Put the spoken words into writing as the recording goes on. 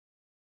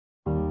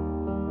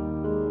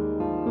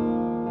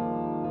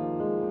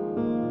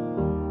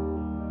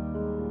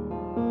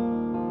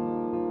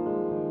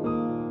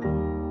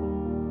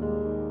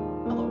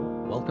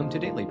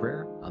Daily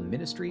Prayer, a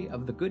ministry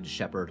of the Good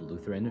Shepherd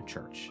Lutheran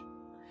Church.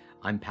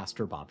 I'm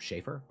Pastor Bob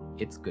Schaefer.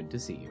 It's good to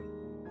see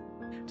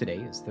you. Today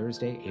is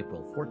Thursday,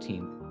 April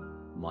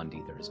 14th,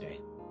 Maundy Thursday.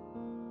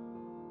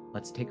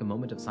 Let's take a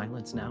moment of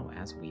silence now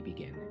as we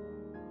begin.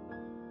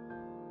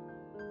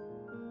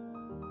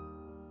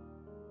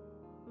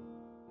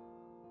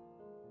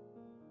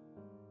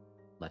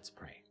 Let's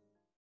pray.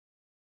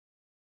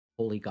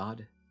 Holy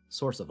God,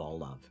 source of all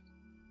love,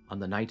 on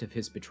the night of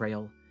his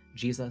betrayal,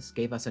 Jesus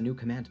gave us a new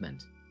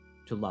commandment,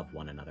 to love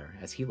one another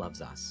as he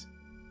loves us.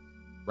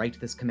 Write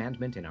this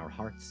commandment in our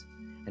hearts,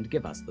 and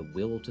give us the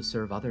will to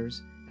serve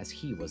others as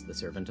he was the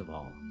servant of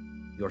all.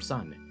 Your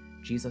Son,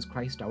 Jesus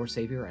Christ, our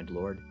Savior and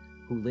Lord,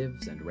 who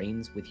lives and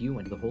reigns with you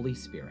and the Holy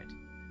Spirit,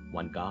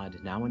 one God,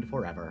 now and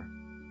forever.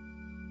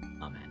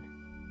 Amen.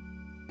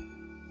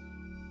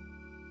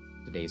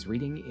 Today's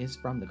reading is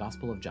from the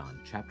Gospel of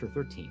John, chapter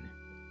 13.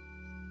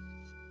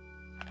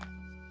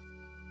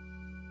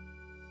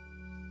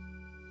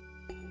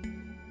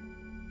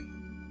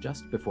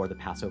 Just before the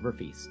Passover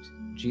feast,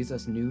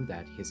 Jesus knew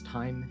that his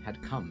time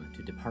had come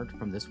to depart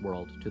from this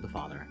world to the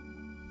Father.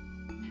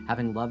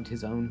 Having loved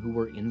his own who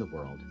were in the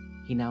world,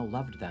 he now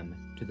loved them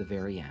to the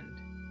very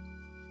end.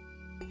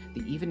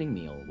 The evening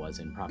meal was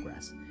in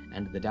progress,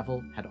 and the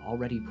devil had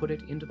already put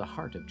it into the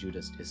heart of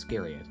Judas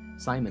Iscariot,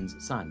 Simon's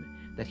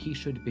son, that he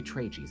should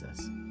betray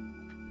Jesus.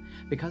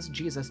 Because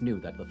Jesus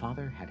knew that the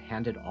Father had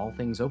handed all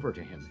things over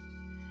to him,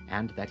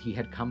 and that he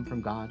had come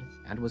from God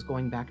and was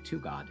going back to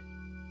God,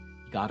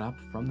 got up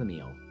from the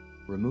meal,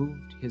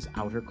 removed his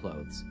outer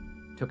clothes,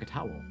 took a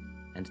towel,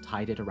 and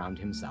tied it around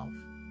himself.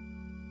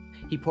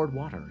 He poured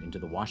water into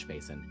the wash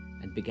basin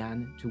and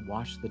began to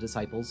wash the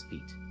disciples'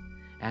 feet,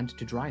 and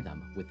to dry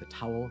them with the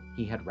towel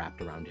he had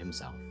wrapped around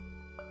himself.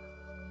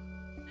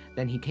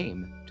 Then he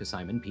came to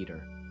Simon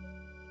Peter.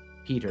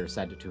 Peter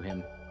said to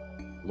him,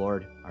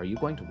 "Lord, are you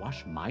going to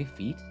wash my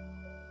feet?"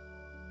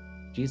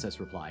 Jesus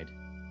replied,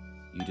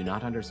 "You do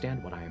not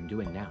understand what I am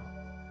doing now,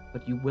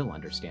 but you will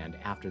understand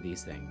after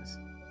these things."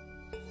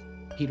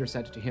 Peter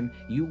said to him,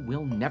 "You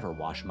will never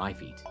wash my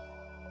feet."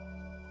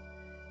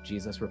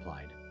 Jesus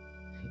replied,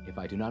 "If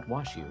I do not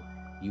wash you,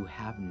 you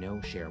have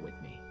no share with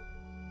me."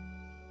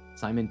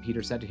 Simon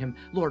Peter said to him,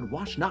 "Lord,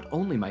 wash not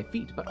only my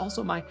feet, but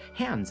also my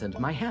hands and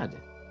my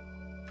head."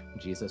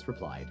 Jesus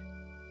replied,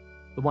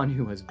 "The one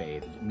who has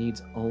bathed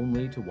needs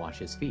only to wash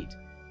his feet,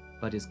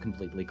 but is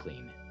completely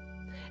clean.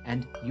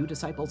 And you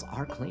disciples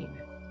are clean,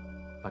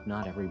 but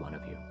not every one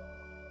of you."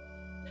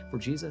 For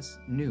Jesus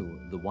knew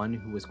the one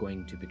who was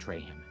going to betray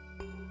him.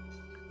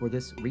 For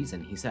this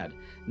reason he said,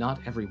 "Not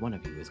every one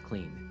of you is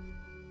clean."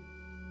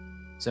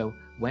 So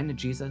when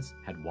Jesus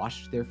had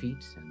washed their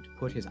feet and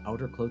put his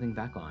outer clothing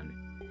back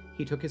on,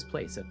 he took his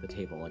place at the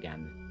table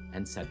again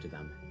and said to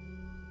them,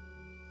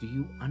 "Do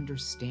you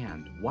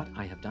understand what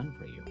I have done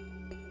for you?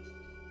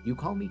 You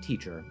call me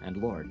teacher and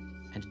Lord,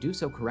 and do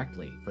so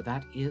correctly, for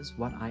that is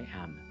what I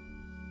am.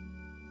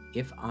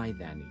 If I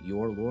then,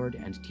 your Lord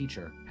and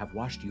teacher, have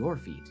washed your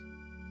feet,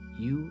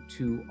 you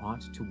too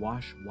ought to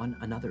wash one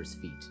another's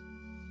feet.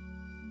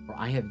 For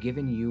I have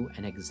given you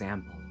an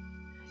example.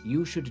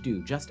 You should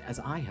do just as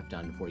I have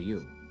done for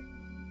you.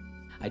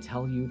 I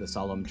tell you the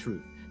solemn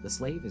truth, the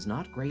slave is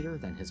not greater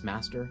than his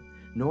master,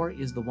 nor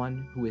is the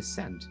one who is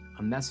sent,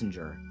 a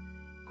messenger,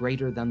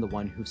 greater than the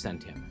one who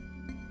sent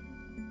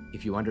him.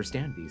 If you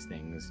understand these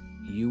things,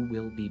 you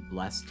will be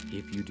blessed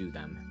if you do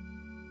them.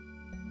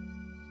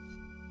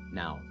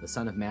 Now the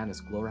Son of Man is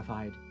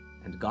glorified,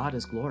 and God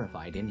is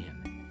glorified in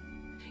him.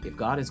 If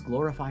God is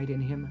glorified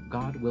in him,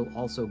 God will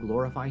also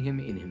glorify him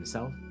in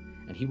himself,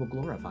 and he will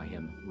glorify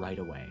him right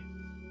away.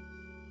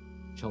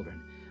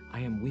 Children,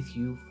 I am with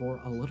you for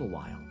a little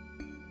while.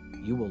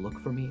 You will look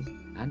for me,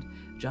 and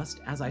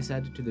just as I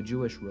said to the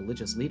Jewish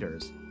religious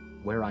leaders,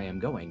 where I am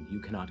going, you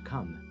cannot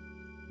come.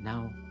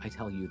 Now I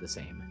tell you the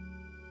same.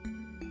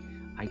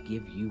 I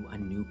give you a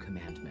new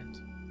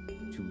commandment,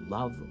 to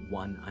love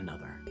one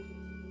another.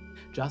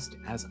 Just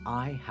as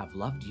I have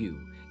loved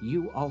you,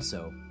 you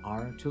also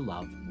are to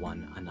love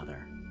one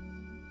another.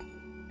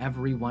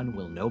 Everyone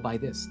will know by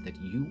this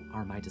that you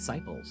are my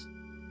disciples,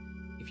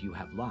 if you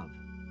have love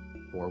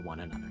for one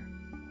another."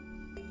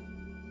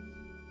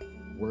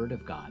 Word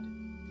of God,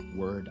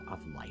 word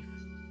of life.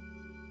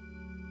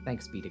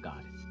 Thanks be to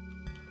God.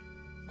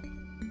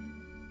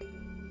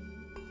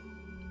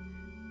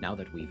 Now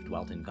that we've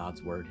dwelt in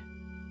God's word,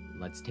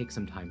 let's take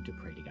some time to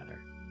pray together.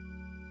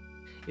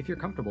 If you're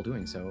comfortable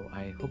doing so,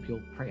 I hope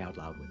you'll pray out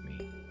loud with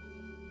me.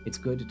 It's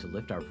good to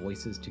lift our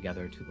voices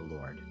together to the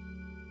Lord.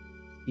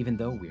 Even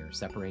though we are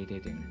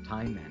separated in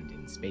time and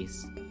in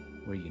space,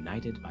 we're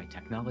united by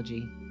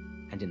technology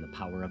and in the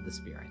power of the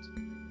Spirit.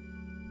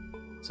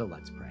 So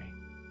let's pray.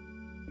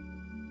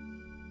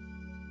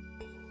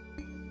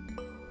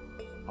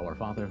 Our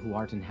Father who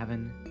art in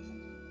heaven,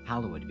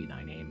 hallowed be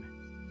thy name.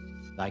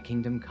 Thy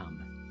kingdom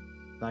come,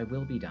 thy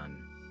will be done,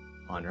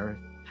 on earth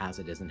as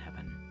it is in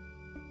heaven.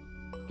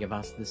 Give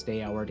us this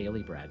day our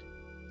daily bread,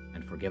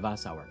 and forgive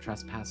us our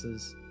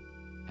trespasses,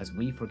 as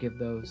we forgive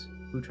those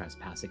who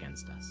trespass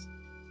against us.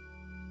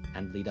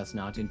 And lead us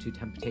not into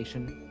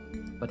temptation,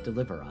 but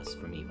deliver us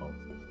from evil.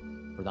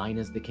 For thine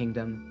is the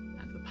kingdom,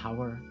 and the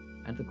power,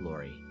 and the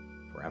glory,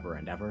 forever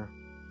and ever.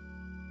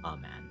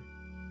 Amen.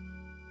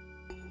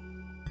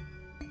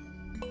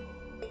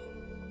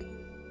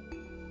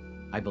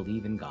 I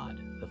believe in God,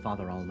 the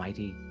Father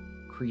Almighty,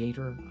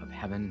 creator of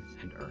heaven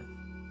and earth.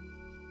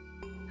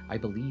 I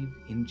believe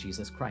in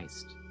Jesus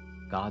Christ,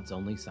 God's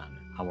only Son,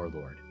 our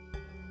Lord,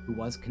 who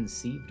was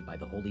conceived by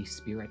the Holy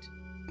Spirit,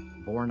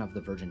 born of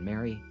the Virgin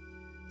Mary,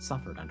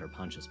 suffered under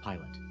Pontius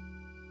Pilate,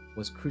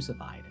 was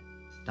crucified,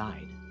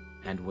 died,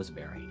 and was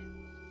buried.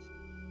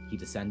 He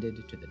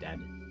descended to the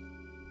dead.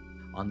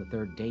 On the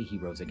third day he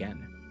rose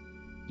again.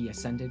 He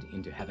ascended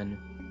into heaven.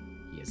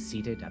 He is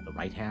seated at the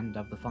right hand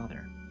of the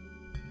Father,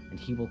 and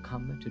he will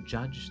come to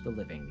judge the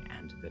living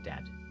and the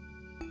dead.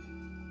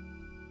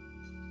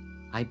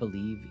 I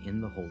believe in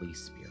the Holy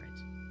Spirit,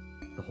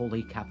 the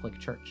Holy Catholic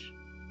Church,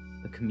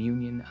 the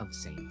communion of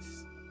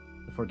saints,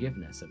 the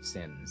forgiveness of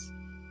sins,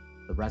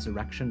 the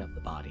resurrection of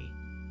the body,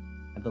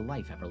 and the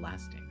life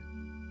everlasting.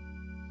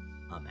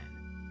 Amen.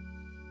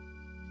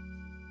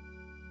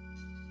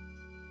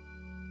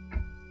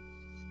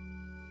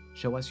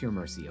 Show us your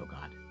mercy, O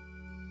God,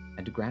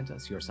 and grant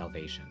us your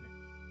salvation.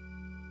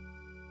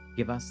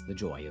 Give us the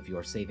joy of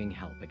your saving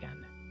help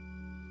again,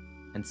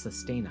 and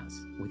sustain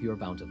us with your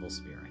bountiful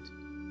Spirit.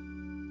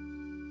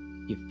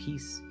 Give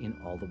peace in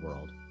all the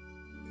world,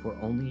 for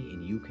only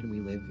in you can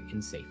we live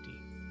in safety.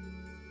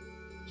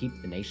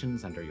 Keep the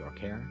nations under your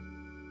care,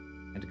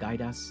 and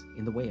guide us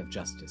in the way of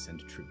justice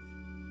and truth.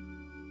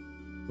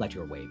 Let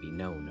your way be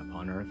known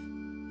upon earth,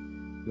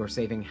 your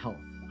saving health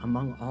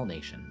among all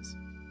nations.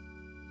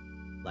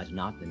 Let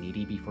not the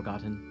needy be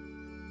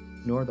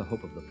forgotten, nor the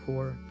hope of the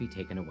poor be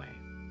taken away.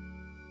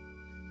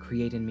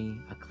 Create in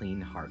me a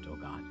clean heart, O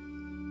God,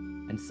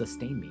 and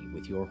sustain me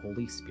with your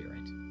Holy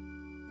Spirit.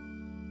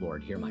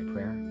 Lord, hear my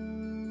prayer,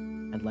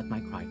 and let my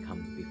cry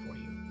come before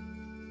you.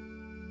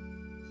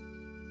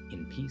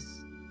 In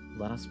peace,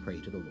 let us pray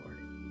to the Lord.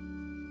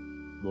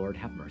 Lord,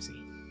 have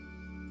mercy.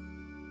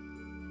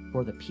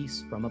 For the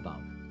peace from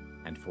above,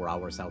 and for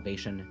our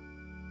salvation,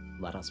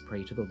 let us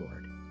pray to the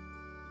Lord.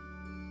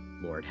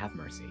 Lord, have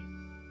mercy.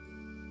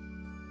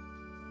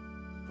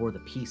 For the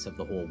peace of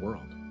the whole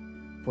world,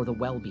 for the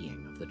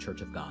well-being of the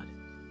Church of God,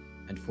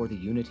 and for the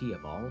unity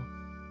of all,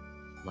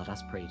 let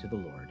us pray to the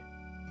Lord.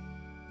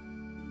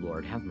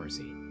 Lord, have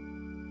mercy.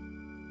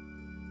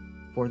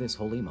 For this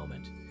holy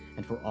moment,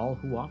 and for all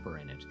who offer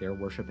in it their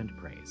worship and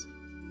praise,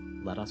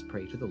 let us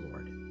pray to the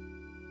Lord.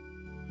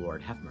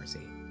 Lord, have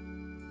mercy.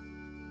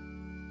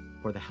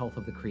 For the health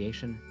of the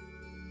creation,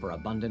 for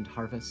abundant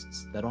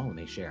harvests that all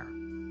may share,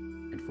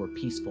 and for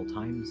peaceful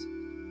times,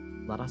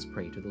 let us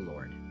pray to the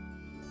Lord.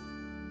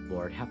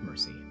 Lord, have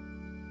mercy.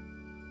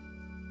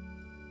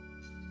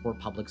 For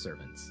public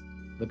servants,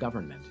 the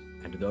government,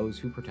 and those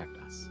who protect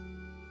us,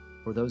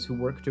 for those who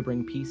work to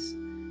bring peace,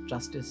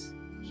 justice,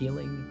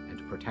 healing,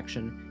 and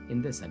protection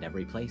in this and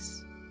every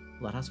place,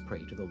 let us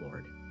pray to the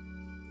Lord.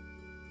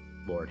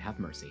 Lord, have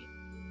mercy.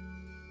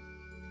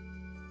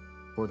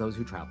 For those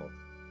who travel,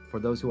 for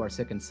those who are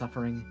sick and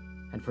suffering,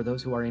 and for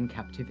those who are in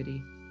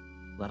captivity,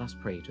 let us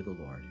pray to the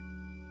Lord.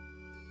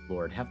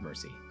 Lord, have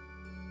mercy.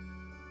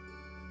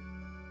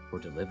 For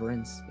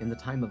deliverance in the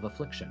time of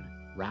affliction,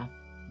 wrath,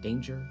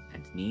 danger,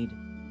 and need,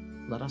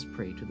 let us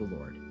pray to the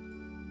Lord.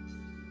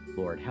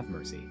 Lord, have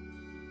mercy.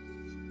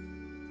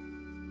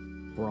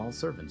 For all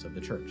servants of the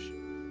Church,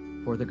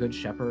 for the Good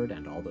Shepherd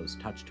and all those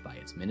touched by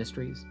its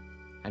ministries,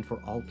 and for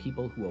all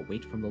people who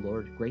await from the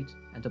Lord great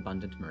and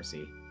abundant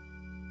mercy,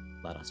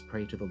 let us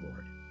pray to the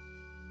Lord.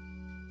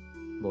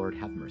 Lord,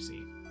 have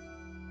mercy.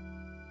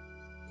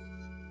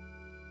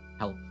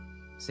 Help,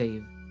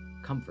 save,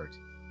 comfort,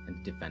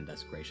 and defend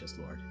us, gracious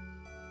Lord.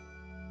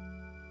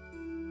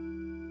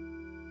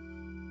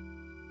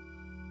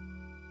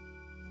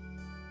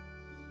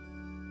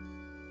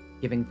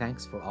 Giving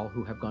thanks for all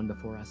who have gone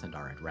before us and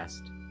are at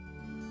rest,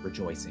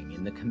 rejoicing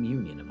in the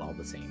communion of all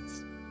the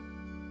saints,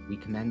 we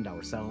commend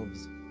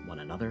ourselves, one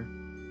another,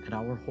 and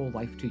our whole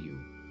life to you,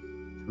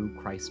 through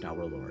Christ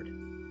our Lord.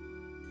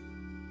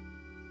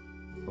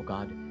 O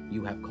God,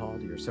 you have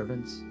called your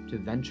servants to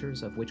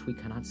ventures of which we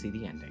cannot see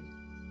the ending,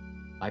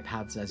 by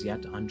paths as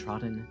yet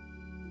untrodden,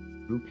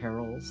 through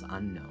perils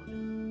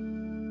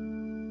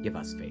unknown. Give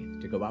us faith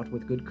to go out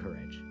with good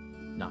courage,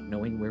 not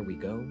knowing where we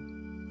go,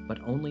 but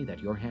only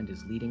that your hand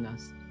is leading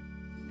us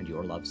and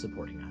your love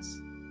supporting us.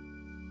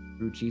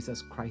 Through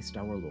Jesus Christ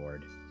our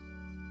Lord.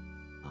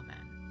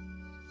 Amen.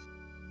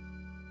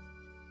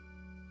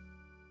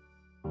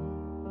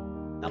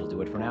 That'll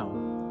do it for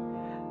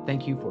now.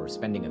 Thank you for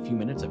spending a few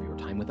minutes of your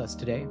time with us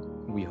today.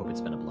 We hope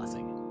it's been a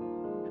blessing.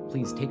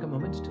 Please take a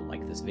moment to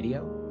like this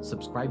video,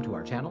 subscribe to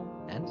our channel,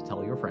 and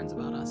tell your friends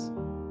about us.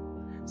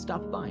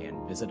 Stop by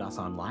and visit us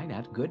online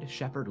at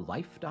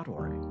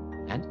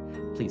goodshepherdlife.org.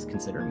 And please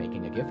consider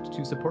making a gift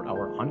to support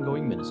our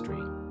ongoing ministry.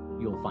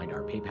 You'll find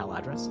our PayPal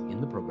address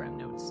in the program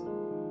notes.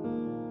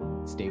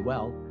 Stay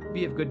well,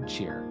 be of good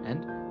cheer,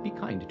 and be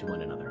kind to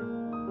one another.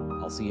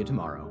 I'll see you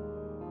tomorrow.